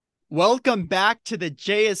Welcome back to the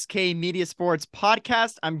JSK Media Sports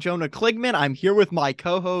Podcast. I'm Jonah Kligman. I'm here with my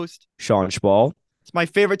co-host, Shaun Shpall. It's my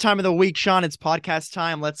favorite time of the week, Shaun. It's podcast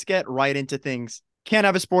time. Let's get right into things. Can't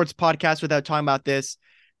have a sports podcast without talking about this.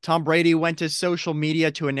 Tom Brady went to social media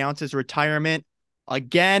to announce his retirement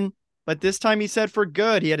again, but this time he said for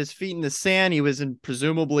good. He had his feet in the sand. He was in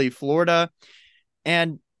presumably Florida.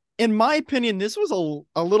 And in my opinion, this was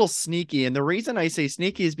a little sneaky. And the reason I say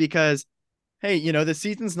sneaky is because hey, the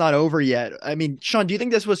season's not over yet. I mean, Shaun, do you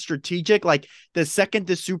think this was strategic? Like the second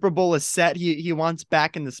the Super Bowl is set, he wants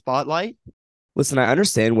back in the spotlight? Listen, I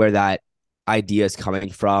understand where that idea is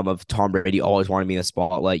coming from of Tom Brady always wanting to be in the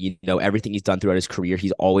spotlight. Everything he's done throughout his career,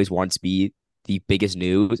 he's always wanted to be the biggest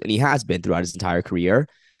news, and he has been throughout his entire career.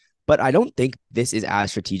 But I don't think this is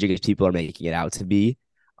as strategic as people are making it out to be.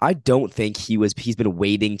 I don't think he's been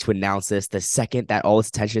waiting to announce this the second that all his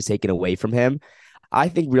attention is taken away from him. I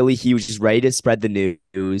think really he was just ready to spread the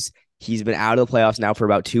news. He's been out of the playoffs now for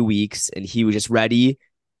about 2 weeks, and he was just ready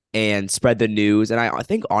and spread the news. And I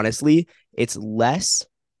think honestly, it's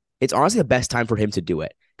honestly the best time for him to do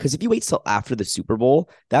it. Because if you wait till after the Super Bowl,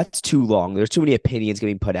 that's too long. There's too many opinions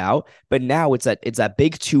getting put out. But now it's that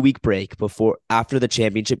big 2 week break after the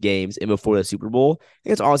championship games and before the Super Bowl. I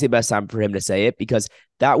think it's honestly the best time for him to say it because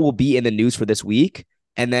that will be in the news for this week.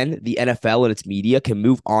 And then the NFL and its media can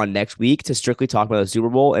move on next week to strictly talk about the Super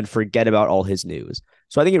Bowl and forget about all his news.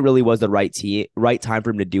 So I think it really was the right time for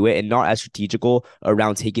him to do it and not as strategical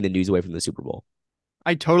around taking the news away from the Super Bowl.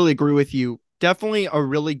 I totally agree with you. Definitely a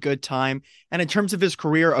really good time. And in terms of his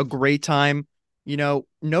career, a great time. No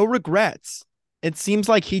regrets. It seems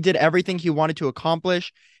like he did everything he wanted to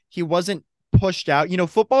accomplish. He wasn't pushed out.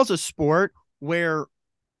 Football's a sport where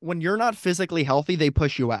when you're not physically healthy, they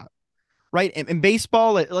push you out. Right. In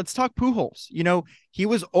baseball, let's talk Pujols. He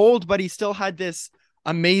was old, but he still had this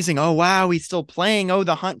amazing, oh, wow, he's still playing. Oh,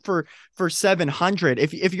 the hunt for 700.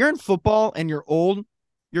 If you're in football and you're old,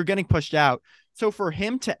 you're getting pushed out. So for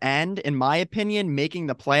him to end, in my opinion, making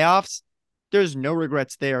the playoffs, there's no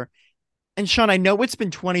regrets there. And Shaun, I know it's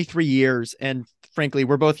been 23 years, and frankly,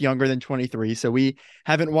 we're both younger than 23, so we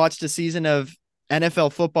haven't watched a season of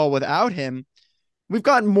NFL football without him. We've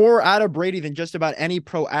gotten more out of Brady than just about any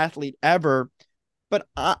pro athlete ever. But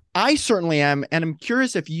I certainly am. And I'm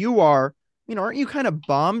curious if you are, aren't you kind of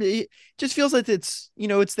bummed? It just feels like it's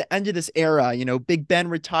the end of this era. Big Ben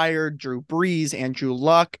retired, Drew Brees, Andrew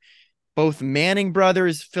Luck, both Manning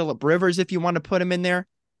brothers, Phillip Rivers, if you want to put him in there.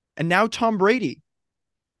 And now Tom Brady.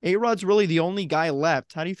 A-Rod's really the only guy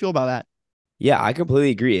left. How do you feel about that? Yeah, I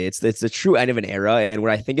completely agree. It's the true end of an era. And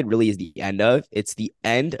what I think it really is it's the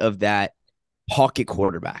end of that pocket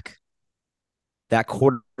quarterback. That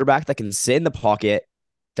quarterback that can sit in the pocket,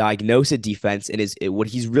 diagnose a defense, and what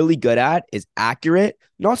he's really good at is accurate,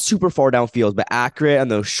 not super far downfield, but accurate on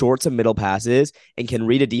those short to middle passes and can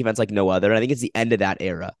read a defense like no other. And I think it's the end of that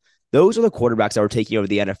era. Those are the quarterbacks that were taking over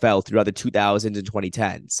the NFL throughout the 2000s and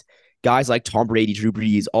 2010s. Guys like Tom Brady, Drew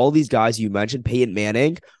Brees, all these guys you mentioned, Peyton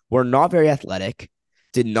Manning, were not very athletic,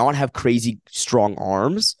 did not have crazy strong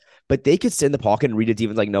arms, but they could sit in the pocket and read a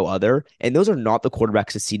defense like no other. And those are not the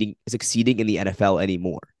quarterbacks succeeding in the NFL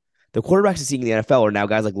anymore. The quarterbacks succeeding in the NFL are now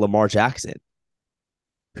guys like Lamar Jackson,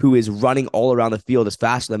 who is running all around the field as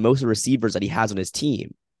faster than most of the receivers that he has on his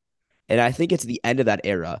team. And I think it's the end of that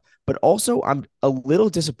era. But also, I'm a little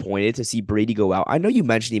disappointed to see Brady go out. I know you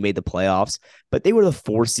mentioned he made the playoffs, but they were the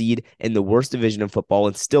 4 seed in the worst division of football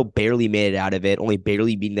and still barely made it out of it, only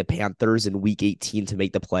barely beating the Panthers in week 18 to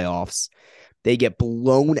make the playoffs. They get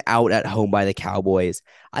blown out at home by the Cowboys.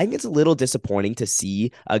 I think it's a little disappointing to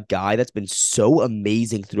see a guy that's been so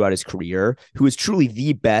amazing throughout his career, who is truly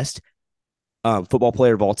the best football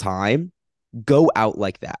player of all time, go out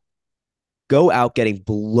like that. Go out getting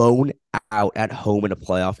blown out at home in a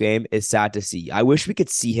playoff game is sad to see. I wish we could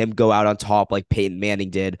see him go out on top like Peyton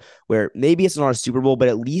Manning did, where maybe it's not a Super Bowl, but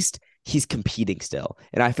at least he's competing still.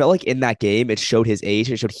 And I felt like in that game, it showed his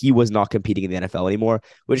age. It showed he was not competing in the NFL anymore,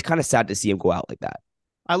 which is kind of sad to see him go out like that.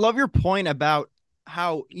 I love your point about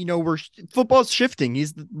how, football's shifting.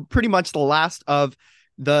 He's pretty much the last of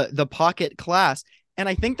the pocket class. And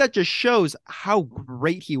I think that just shows how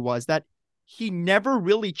great he was, that he never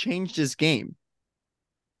really changed his game.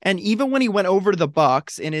 And even when he went over to the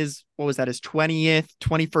Bucks in his, what was that, his 20th,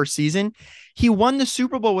 21st season, he won the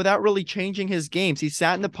Super Bowl without really changing his games. He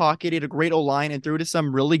sat in the pocket, he had a great O-line and threw to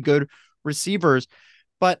some really good receivers.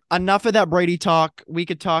 But enough of that Brady talk. We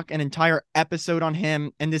could talk an entire episode on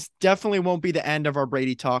him, and this definitely won't be the end of our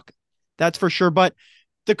Brady talk. That's for sure. But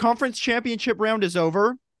the conference championship round is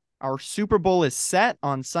over. Our Super Bowl is set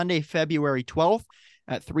on Sunday, February 12th.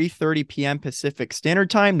 at 3:30 p.m. Pacific Standard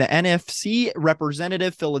Time. The NFC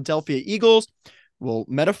representative Philadelphia Eagles will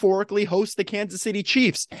metaphorically host the Kansas City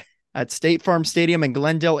Chiefs at State Farm Stadium in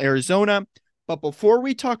Glendale, Arizona. But before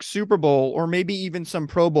we talk Super Bowl or maybe even some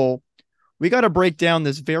Pro Bowl, we got to break down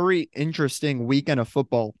this very interesting weekend of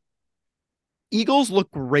football. Eagles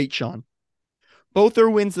look great, Shaun. Both their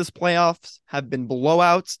wins this playoffs have been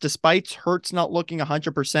blowouts, despite Hurts not looking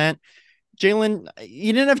 100%. Jalen,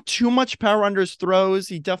 he didn't have too much power under his throws.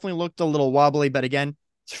 He definitely looked a little wobbly, but again,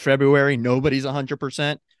 it's February. Nobody's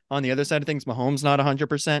 100%. On the other side of things, Mahomes not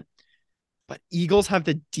 100%. But Eagles have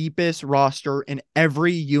the deepest roster in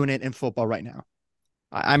every unit in football right now.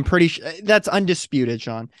 I'm pretty sure that's undisputed,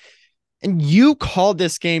 Shaun. And you called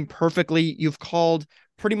this game perfectly. You've called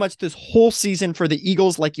pretty much this whole season for the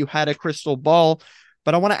Eagles like you had a crystal ball.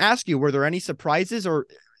 But I want to ask you, were there any surprises, or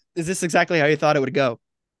is this exactly how you thought it would go?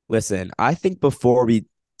 Listen, I think before we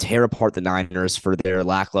tear apart the Niners for their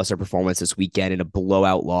lackluster performance this weekend in a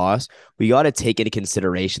blowout loss, we got to take into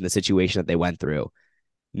consideration the situation that they went through.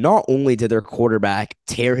 Not only did their quarterback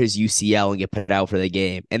tear his UCL and get put out for the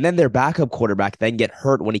game, and then their backup quarterback then get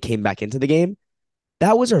hurt when he came back into the game,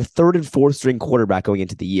 that was our third and fourth string quarterback going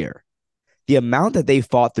into the year. The amount that they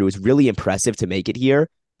fought through is really impressive to make it here,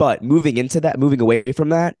 but moving away from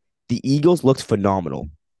that, the Eagles looked phenomenal.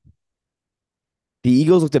 The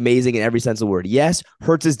Eagles looked amazing in every sense of the word. Yes,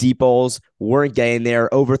 Hurts' deep balls weren't getting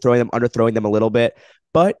there, overthrowing them, underthrowing them a little bit,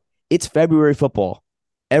 but it's February football.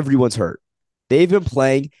 Everyone's hurt. They've been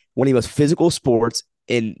playing one of the most physical sports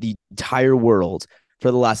in the entire world for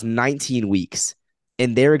the last 19 weeks,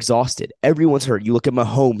 and they're exhausted. Everyone's hurt. You look at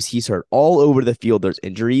Mahomes, he's hurt. All over the field, there's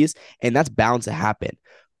injuries, and that's bound to happen.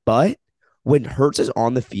 But when Hurts is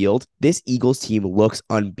on the field, this Eagles team looks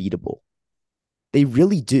unbeatable. They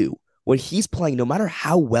really do. When he's playing, no matter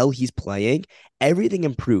how well he's playing, everything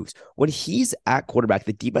improves. When he's at quarterback,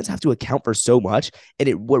 the defense have to account for so much,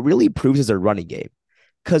 and what really improves is their running game.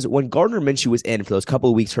 Because when Gardner Minshew was in for those couple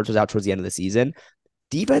of weeks, Hurts was out towards the end of the season,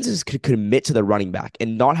 defenses could commit to the running back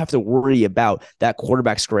and not have to worry about that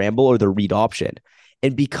quarterback scramble or the read option.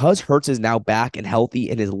 And because Hurts is now back and healthy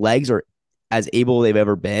and his legs are as able as they've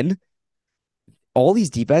ever been, all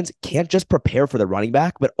these defense can't just prepare for the running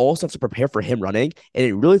back, but also have to prepare for him running. And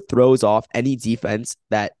it really throws off any defense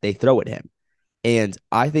that they throw at him. And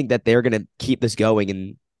I think that they're going to keep this going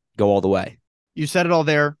and go all the way. You said it all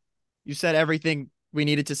there. You said everything we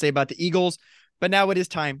needed to say about the Eagles, but now it is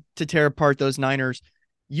time to tear apart those Niners.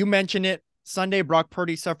 You mentioned it. Sunday, Brock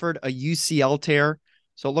Purdy suffered a UCL tear.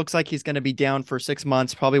 So it looks like he's going to be down for 6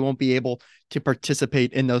 months, probably won't be able to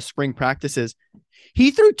participate in those spring practices.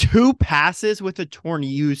 He threw 2 passes with a torn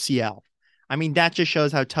UCL. I mean, that just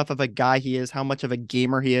shows how tough of a guy he is, how much of a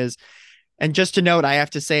gamer he is. And just to note, I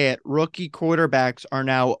have to say it, rookie quarterbacks are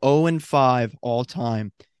now 0-5 all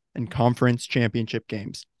time in conference championship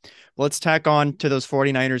games. Let's tack on to those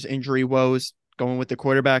 49ers injury woes, going with the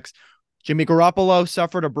quarterbacks. Jimmy Garoppolo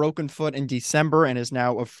suffered a broken foot in December and is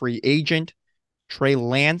now a free agent. Trey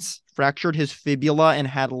Lance fractured his fibula and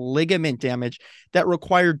had ligament damage that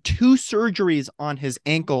required 2 surgeries on his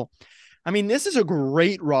ankle. I mean, this is a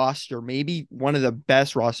great roster, maybe one of the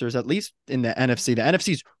best rosters, at least in the NFC. The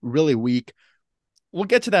NFC is really weak. We'll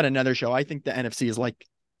get to that another show. I think the NFC is like,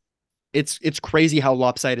 it's crazy how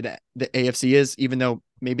lopsided the AFC is, even though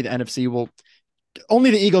maybe the NFC will,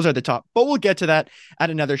 only the Eagles are at the top, but we'll get to that at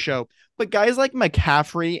another show. But guys like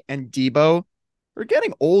McCaffrey and Debo, we're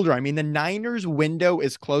getting older. I mean, the Niners window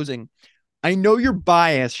is closing. I know you're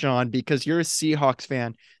biased, Shaun, because you're a Seahawks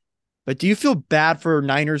fan, but do you feel bad for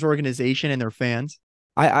Niners organization and their fans?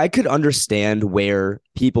 I could understand where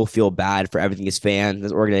people feel bad for everything his fans,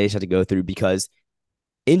 this organization have to go through, because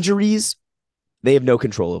injuries, they have no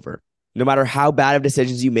control over. No matter how bad of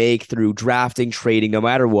decisions you make through drafting, trading, no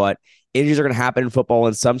matter what, injuries are going to happen in football,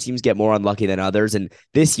 and some teams get more unlucky than others. And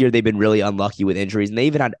this year, they've been really unlucky with injuries. And they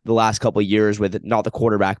even had the last couple of years with not the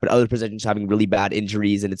quarterback, but other positions having really bad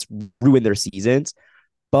injuries, and it's ruined their seasons.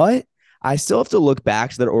 But I still have to look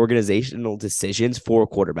back to their organizational decisions for a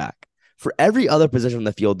quarterback. For every other position on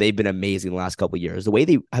the field, they've been amazing the last couple of years. The way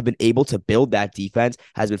they have been able to build that defense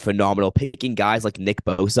has been phenomenal. Picking guys like Nick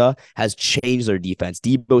Bosa has changed their defense.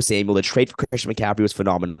 Deebo Samuel, the trade for Christian McCaffrey was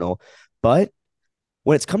phenomenal. But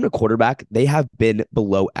when it's come to quarterback, they have been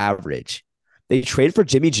below average. They traded for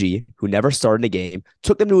Jimmy G, who never started a game,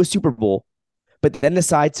 took them to a Super Bowl, but then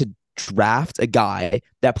decided to draft a guy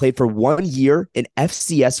that played for 1 year in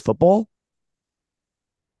FCS football.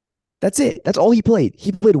 That's it. That's all he played.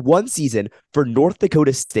 He played 1 season for North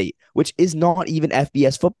Dakota State, which is not even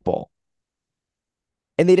FBS football.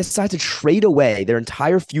 and they decide to trade away their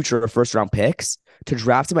entire future of first round picks to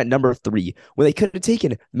draft him at number 3 when they could have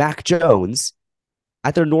taken Mac Jones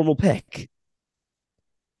at their normal pick.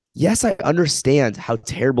 Yes, I understand how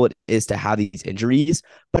terrible it is to have these injuries,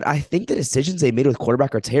 but I think the decisions they made with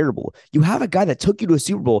quarterback are terrible. You have a guy that took you to a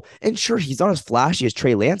Super Bowl, and sure, he's not as flashy as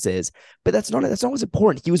Trey Lance is, but that's not what's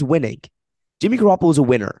important. He was winning. Jimmy Garoppolo is a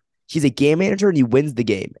winner. He's a game manager and he wins the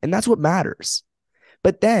game, and that's what matters.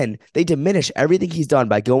 But then they diminish everything he's done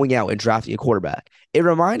by going out and drafting a quarterback. It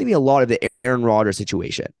reminded me a lot of the Aaron Rodgers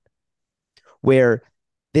situation, where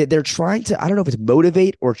they're trying to, I don't know if it's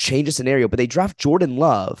motivate or change a scenario, but they draft Jordan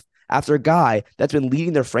Love after a guy that's been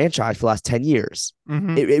leading their franchise for the last 10 years.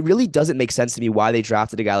 Mm-hmm. It really doesn't make sense to me why they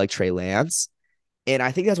drafted a guy like Trey Lance. And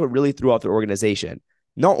I think that's what really threw off their organization.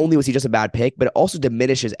 Not only was he just a bad pick, but it also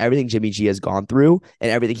diminishes everything Jimmy G has gone through and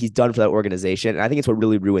everything he's done for that organization. And I think it's what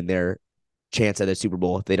really ruined their chance at the Super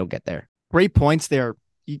Bowl if they don't get there. Great points there.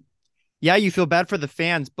 Yeah, you feel bad for the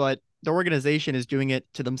fans, but the organization is doing it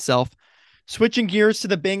to themselves. Switching gears to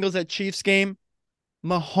the Bengals at Chiefs game,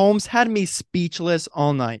 Mahomes had me speechless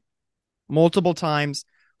all night, multiple times.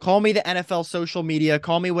 Call me the NFL social media,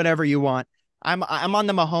 call me whatever you want. I'm on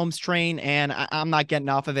the Mahomes train, and I'm not getting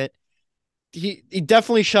off of it. He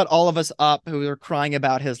definitely shut all of us up who were crying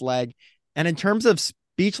about his leg. And in terms of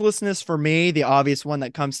speechlessness for me, the obvious one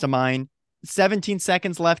that comes to mind, 17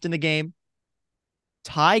 seconds left in the game,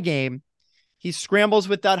 tie game. He scrambles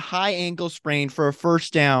with that high ankle sprain for a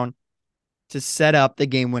first down to set up the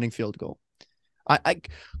game-winning field goal.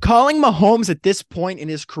 Calling Mahomes at this point in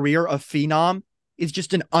his career a phenom is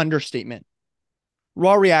just an understatement.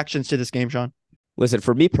 Raw reactions to this game, Shaun. Listen,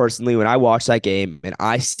 for me personally, when I watch that game and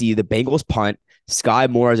I see the Bengals punt, Sky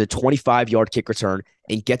Moore has a 25-yard kick return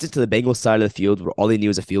and gets it to the Bengals side of the field where all they knew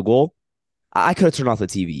was a field goal, I could have turned off the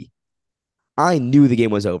TV. I knew the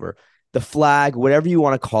game was over. The flag, whatever you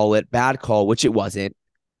want to call it, bad call, which it wasn't.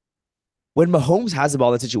 When Mahomes has the ball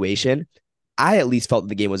in that situation, I at least felt that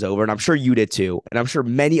the game was over, and I'm sure you did too, and I'm sure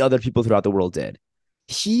many other people throughout the world did.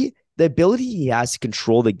 The ability he has to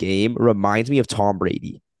control the game reminds me of Tom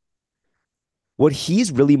Brady. What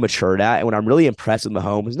he's really matured at, and what I'm really impressed with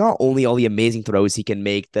Mahomes, is not only all the amazing throws he can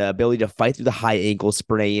make, the ability to fight through the high ankle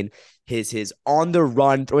sprain, his on the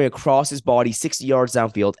run, throwing across his body 60 yards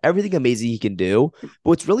downfield, everything amazing he can do. But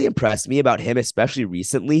what's really impressed me about him, especially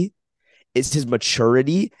recently, is his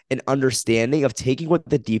maturity and understanding of taking what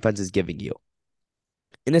the defense is giving you.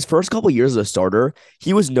 In his first couple of years as a starter,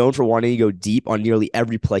 he was known for wanting to go deep on nearly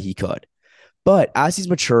every play he could. But as he's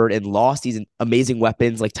matured and lost these amazing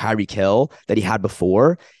weapons like Tyreek Hill that he had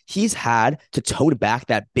before, he's had to tone back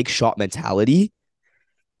that big shot mentality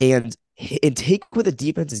and take what the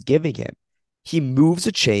defense is giving him. He moves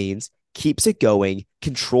the chains, keeps it going,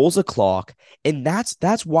 controls the clock, and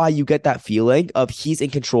that's why you get that feeling of he's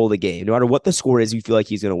in control of the game. No matter what the score is, you feel like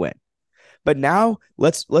he's going to win. But now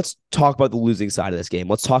let's talk about the losing side of this game.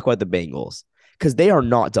 Let's talk about the Bengals, because they are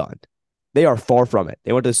not done. They are far from it.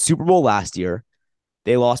 They went to the Super Bowl last year.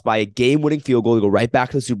 They lost by a game-winning field goal to go right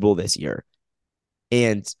back to the Super Bowl this year.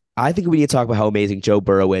 And I think we need to talk about how amazing Joe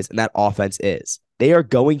Burrow is and that offense is. They are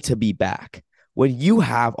going to be back. When you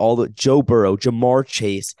have all the Joe Burrow, Jamar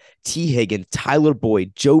Chase, T. Higgins, Tyler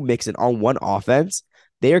Boyd, Joe Mixon on one offense,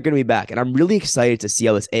 they are going to be back. And I'm really excited to see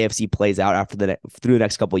how this AFC plays out through the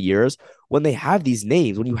next couple of years when they have these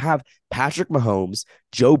names. When you have Patrick Mahomes,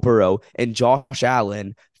 Joe Burrow, and Josh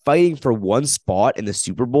Allen fighting for one spot in the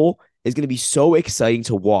Super Bowl is going to be so exciting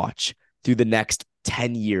to watch through the next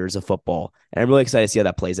 10 years of football. And I'm really excited to see how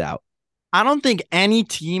that plays out. I don't think any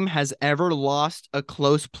team has ever lost a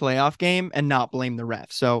close playoff game and not blame the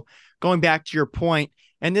ref. So going back to your point,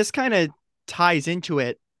 and this kind of ties into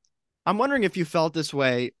it, I'm wondering if you felt this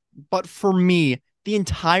way, but for me, the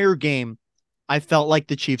entire game, I felt like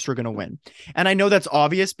the Chiefs were going to win. And I know that's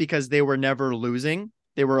obvious because they were never losing.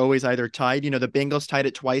 They were always either tied. The Bengals tied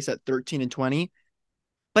it twice at 13-20,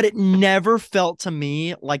 but it never felt to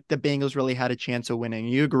me like the Bengals really had a chance of winning.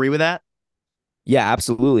 You agree with that? Yeah,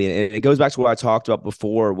 absolutely. And it goes back to what I talked about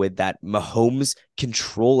before with that Mahomes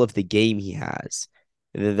control of the game he has.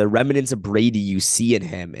 The remnants of Brady you see in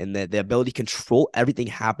him, and the ability to control everything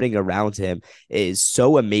happening around him is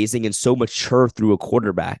so amazing and so mature through a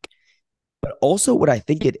quarterback. But also what I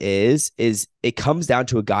think it is it comes down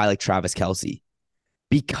to a guy like Travis Kelce,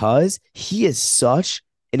 because he is such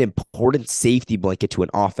an important safety blanket to an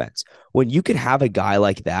offense. When you can have a guy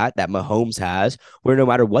like that Mahomes has, where no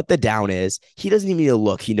matter what the down is, he doesn't even need to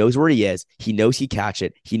look. He knows where he is. He knows he catch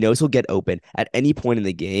it. He knows he'll get open at any point in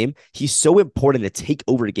the game. He's so important to take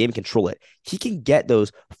over the game and control it. He can get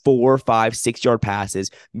those 4, 5, 6 yard passes,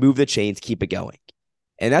 move the chains, keep it going.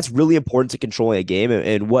 And that's really important to controlling a game.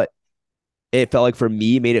 And what it felt like for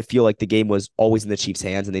me made it feel like the game was always in the Chiefs'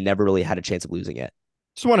 hands and they never really had a chance of losing it.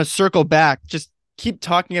 Just want to circle back, just keep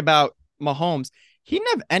talking about Mahomes. He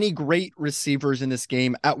didn't have any great receivers in this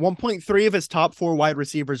game. At one point, three of his top four wide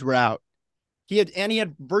receivers were out. He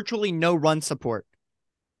had virtually no run support.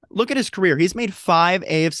 Look at his career. He's made 5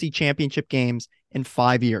 AFC championship games in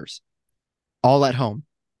 5 years, all at home.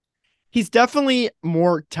 He's definitely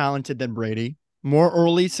more talented than Brady, more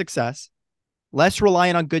early success, less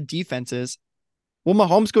reliant on good defenses. Will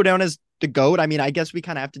Mahomes go down as the GOAT? I mean, I guess we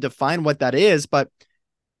kind of have to define what that is, but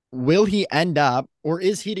will he end up, or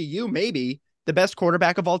is he to you maybe the best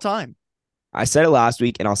quarterback of all time? I said it last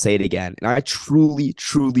week and I'll say it again. And I truly,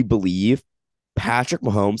 truly believe Patrick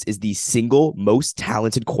Mahomes is the single most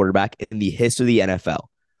talented quarterback in the history of the NFL.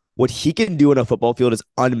 What he can do in a football field is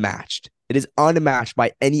unmatched. It is unmatched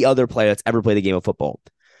by any other player that's ever played the game of football.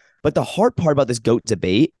 But the hard part about this GOAT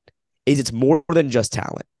debate is it's more than just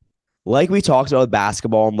talent. Like we talked about with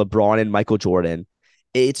basketball and LeBron and Michael Jordan,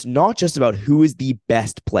 it's not just about who is the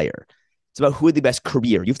best player. It's about who had the best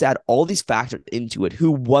career. You have to add all these factors into it.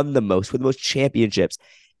 Who won the most, who had the most championships.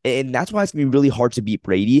 And that's why it's going to be really hard to beat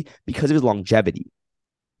Brady because of his longevity.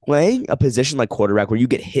 Playing a position like quarterback where you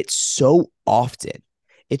get hit so often,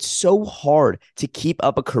 it's so hard to keep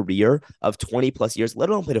up a career of 20 plus years, let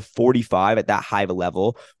alone play to 45 at that high of a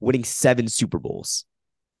level, winning 7 Super Bowls.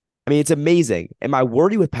 I mean, it's amazing. And my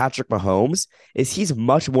worry with Patrick Mahomes is he's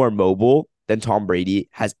much more mobile than Tom Brady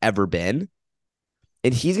has ever been.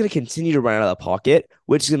 And he's going to continue to run out of the pocket,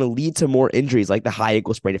 which is going to lead to more injuries like the high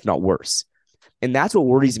ankle sprain, if not worse. And that's what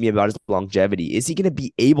worries me about his longevity. Is he going to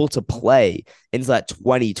be able to play into that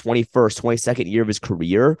 20, 21st, 22nd year of his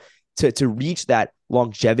career to reach that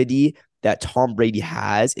longevity that Tom Brady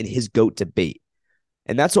has in his GOAT debate?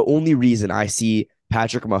 And that's the only reason I see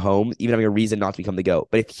Patrick Mahomes even having a reason not to become the GOAT.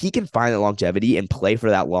 But if he can find that longevity and play for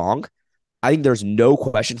that long, I think there's no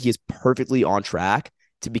question he is perfectly on track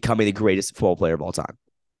to becoming the greatest football player of all time.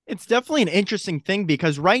 It's definitely an interesting thing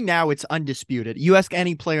because right now it's undisputed. You ask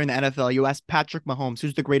any player in the NFL, you ask Patrick Mahomes,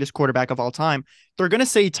 who's the greatest quarterback of all time, they're going to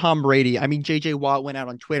say Tom Brady. I mean, JJ Watt went out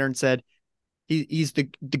on Twitter and said he's the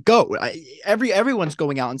GOAT. Everyone's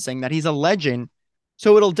going out and saying that he's a legend.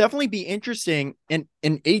 So it'll definitely be interesting in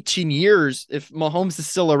 18 years if Mahomes is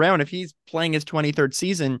still around, if he's playing his 23rd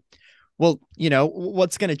season. Well,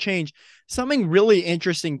 what's going to change? Something really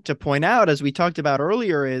interesting to point out, as we talked about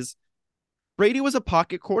earlier, is Brady was a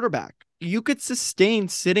pocket quarterback. You could sustain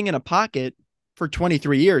sitting in a pocket for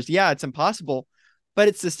 23 years. Yeah, it's impossible, but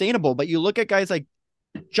it's sustainable. But you look at guys like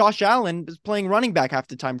Josh Allen is playing running back half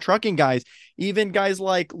the time, trucking guys, even guys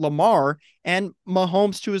like Lamar and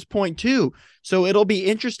Mahomes to his point too. So it'll be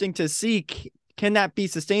interesting to see, can that be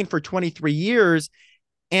sustained for 23 years?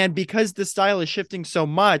 And because the style is shifting so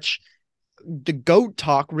much, the GOAT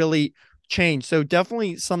talk really changed. So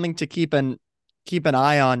definitely something to keep an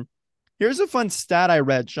eye on. Here's a fun stat I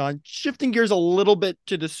read, Shaun. Shifting gears a little bit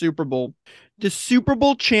to the Super Bowl. The Super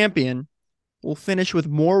Bowl champion will finish with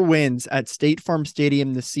more wins at State Farm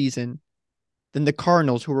Stadium this season than the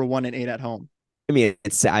Cardinals, who were 1-8 at home. I mean,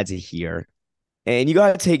 it's sad to hear. And you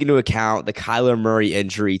got to take into account the Kyler Murray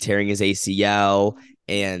injury, tearing his ACL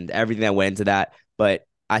and everything that went into that. But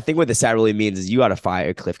I think what the stat really means is you got to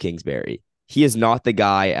fire Cliff Kingsbury. He is not the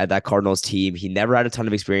guy at that Cardinals team. He never had a ton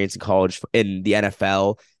of experience in college, in the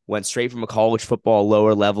NFL. Went straight from a college football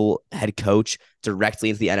lower level head coach directly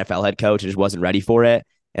into the NFL head coach and just wasn't ready for it.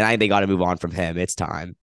 And I think they got to move on from him. It's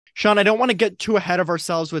time. Shaun, I don't want to get too ahead of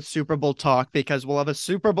ourselves with Super Bowl talk because we'll have a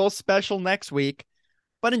Super Bowl special next week.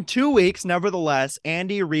 But in 2 weeks, nevertheless,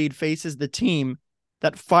 Andy Reid faces the team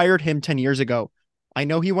that fired him 10 years ago. I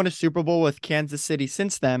know he won a Super Bowl with Kansas City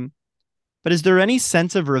since then, but is there any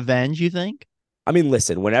sense of revenge, you think? I mean,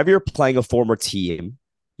 listen, whenever you're playing a former team,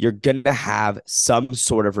 you're going to have some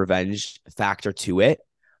sort of revenge factor to it.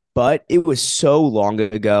 But it was so long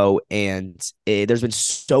ago, and there's been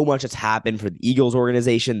so much that's happened for the Eagles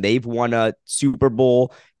organization. They've won a Super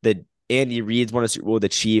Bowl. The Andy Reid's won a Super Bowl with the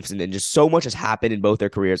Chiefs, and just so much has happened in both their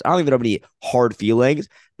careers. I don't think there are any hard feelings,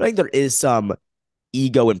 but I think there is some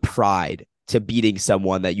ego and pride to beating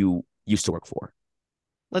someone that you used to work for.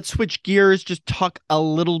 Let's switch gears, just talk a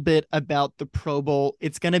little bit about the Pro Bowl.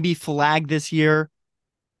 It's going to be flagged this year.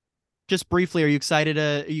 Just briefly, are you excited?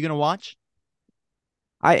 Are you going to watch?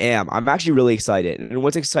 I am. I'm actually really excited. And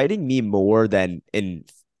what's exciting me more than in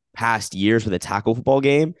past years with a tackle football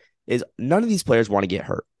game is none of these players want to get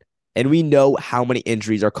hurt. And we know how many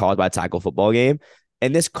injuries are caused by a tackle football game.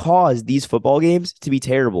 And this caused these football games to be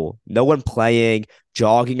terrible. No one playing,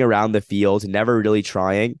 jogging around the field, never really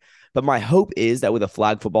trying. But my hope is that with a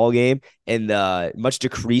flag football game and the much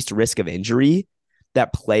decreased risk of injury,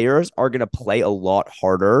 that players are going to play a lot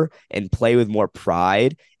harder and play with more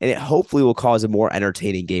pride, and it hopefully will cause a more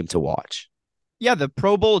entertaining game to watch. Yeah, the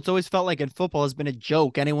Pro Bowl, it's always felt like in football has been a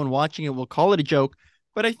joke. Anyone watching it will call it a joke,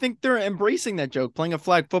 but I think they're embracing that joke, playing a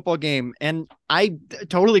flag football game. And I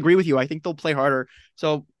totally agree with you. I think they'll play harder.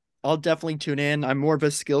 So I'll definitely tune in. I'm more of a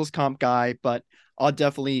skills comp guy, but I'll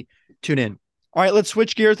definitely tune in. All right, let's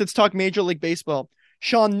switch gears. Let's talk Major League Baseball.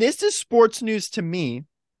 Shaun, this is sports news to me.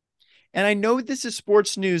 And I know this is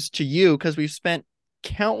sports news to you because we've spent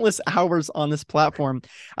countless hours on this platform.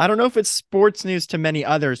 I don't know if it's sports news to many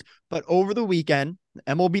others, but over the weekend,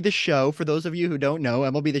 MLB The Show, for those of you who don't know,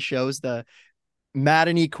 MLB The Show is the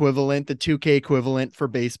Madden equivalent, the 2K equivalent for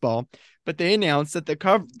baseball. But they announced that the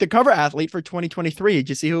cover athlete for 2023, did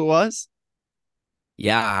you see who it was?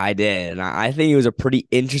 Yeah, I did. And I think it was a pretty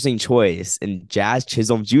interesting choice in Jazz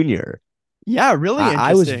Chisholm Jr. Yeah, really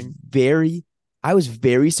I was interesting.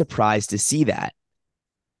 very surprised to see that.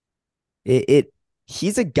 It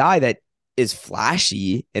he's a guy that is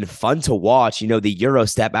flashy and fun to watch, the Euro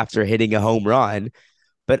step after hitting a home run,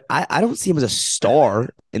 but I don't see him as a star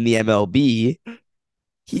in the MLB.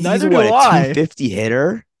 He's Neither what, do a I. 250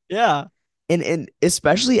 hitter? Yeah. And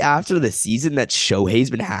especially after the season that Shohei's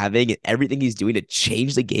been having and everything he's doing to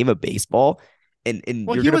change the game of baseball, and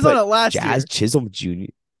Well, you're he gonna was on put it last Jazz year. Chisholm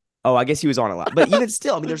Jr. Oh, I guess he was on a lot. But even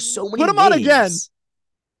still, I mean, there's so many Put him on again. names.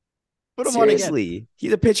 Put him on again. Seriously.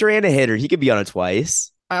 He's a pitcher and a hitter. He could be on it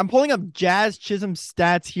twice. I'm pulling up Jazz Chisholm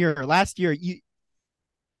stats here. Last year, he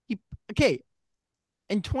okay,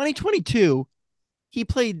 in 2022, he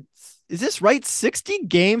played, is this right? 60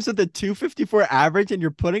 games with a 254 average, and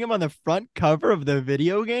you're putting him on the front cover of the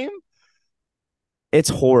video game? It's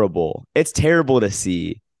horrible. It's terrible to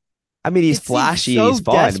see. I mean, he's It seems flashy and he's so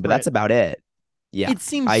fun, but desperate. that's about it. Yeah, It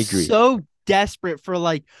seems I agree. so desperate for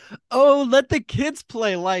like, oh, let the kids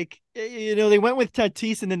play. Like, they went with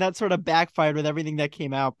Tatis and then that sort of backfired with everything that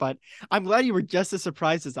came out. But I'm glad you were just as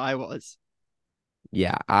surprised as I was.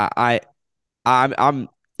 Yeah, I'm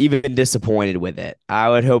even disappointed with it. I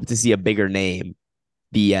would hope to see a bigger name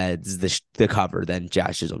be the cover than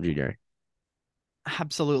Josh Chisholm Jr.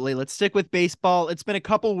 Absolutely. Let's stick with baseball. It's been a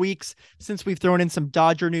couple weeks since we've thrown in some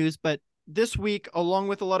Dodger news, but this week, along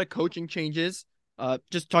with a lot of coaching changes,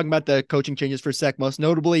 just talking about the coaching changes for a sec, most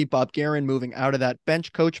notably Bob Guerin moving out of that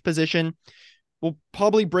bench coach position. We'll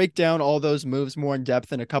probably break down all those moves more in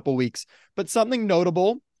depth in a couple weeks. But something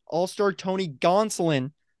notable, All-Star Tony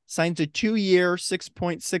Gonsolin signs a 2-year,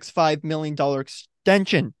 $6.65 million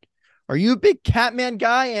extension. Are you a big Catman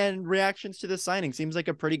guy? And reactions to this signing seems like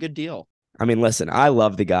a pretty good deal. I mean, listen, I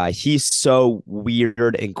love the guy. He's so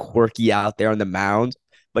weird and quirky out there on the mound.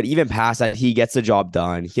 But even past that, he gets the job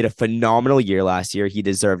done. He had a phenomenal year last year. He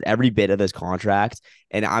deserved every bit of his contract.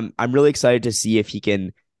 And I'm really excited to see if he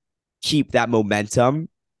can keep that momentum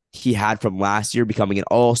he had from last year, becoming an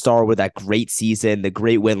all-star with that great season, the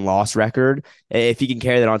great win-loss record. If he can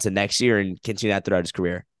carry that on to next year and continue that throughout his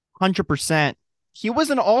career. 100%. He was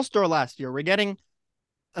an all-star last year. We're getting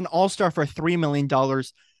an all-star for $3 million.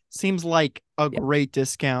 Seems like a Yeah. great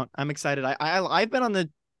discount. I'm excited. I've been on the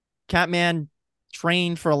Catman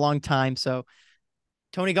train for a long time. So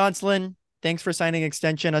Tony Gonsolin, thanks for signing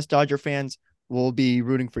extension. Us Dodger fans will be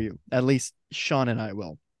rooting for you. At least Shaun and I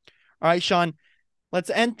will. All right, Shaun, let's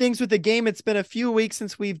end things with a game. It's been a few weeks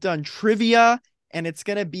since we've done trivia, and it's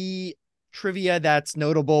going to be trivia that's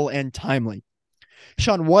notable and timely.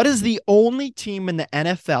 Shaun, what is the only team in the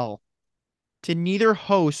NFL to neither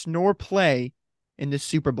host nor play in the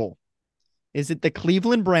Super Bowl? Is it the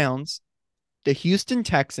Cleveland Browns, the Houston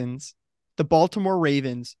Texans, the Baltimore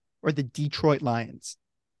Ravens, or the Detroit Lions?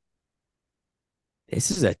 This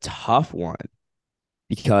is a tough one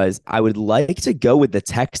because I would like to go with the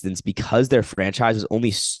Texans because their franchise was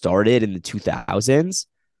only started in the 2000s.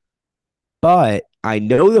 But I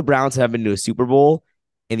know the Browns have been to a Super Bowl,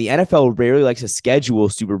 and the NFL rarely likes to schedule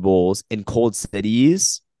Super Bowls in cold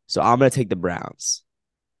cities. So I'm going to take the Browns.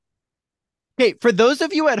 Okay, for those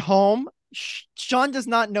of you at home, Shaun does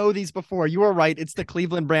not know these before. You are right. It's the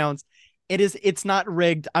Cleveland Browns. It's not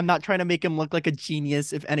rigged. I'm not trying to make him look like a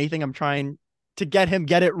genius. If anything, I'm trying to get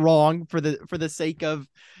it wrong for the sake of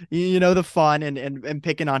the fun and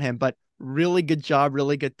picking on him. But really good job,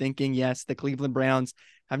 really good thinking. Yes, the Cleveland Browns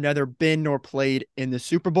have neither been nor played in the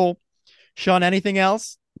Super Bowl. Shaun, anything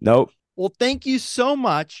else? Nope. Well, thank you so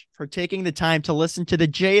much for taking the time to listen to the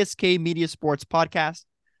JSK Media Sports Podcast.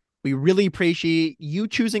 We really appreciate you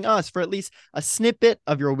choosing us for at least a snippet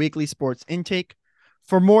of your weekly sports intake.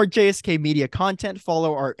 For more JSK Media content,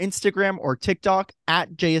 follow our Instagram or TikTok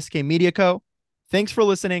at JSK Media Co. Thanks for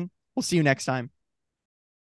listening. We'll see you next time.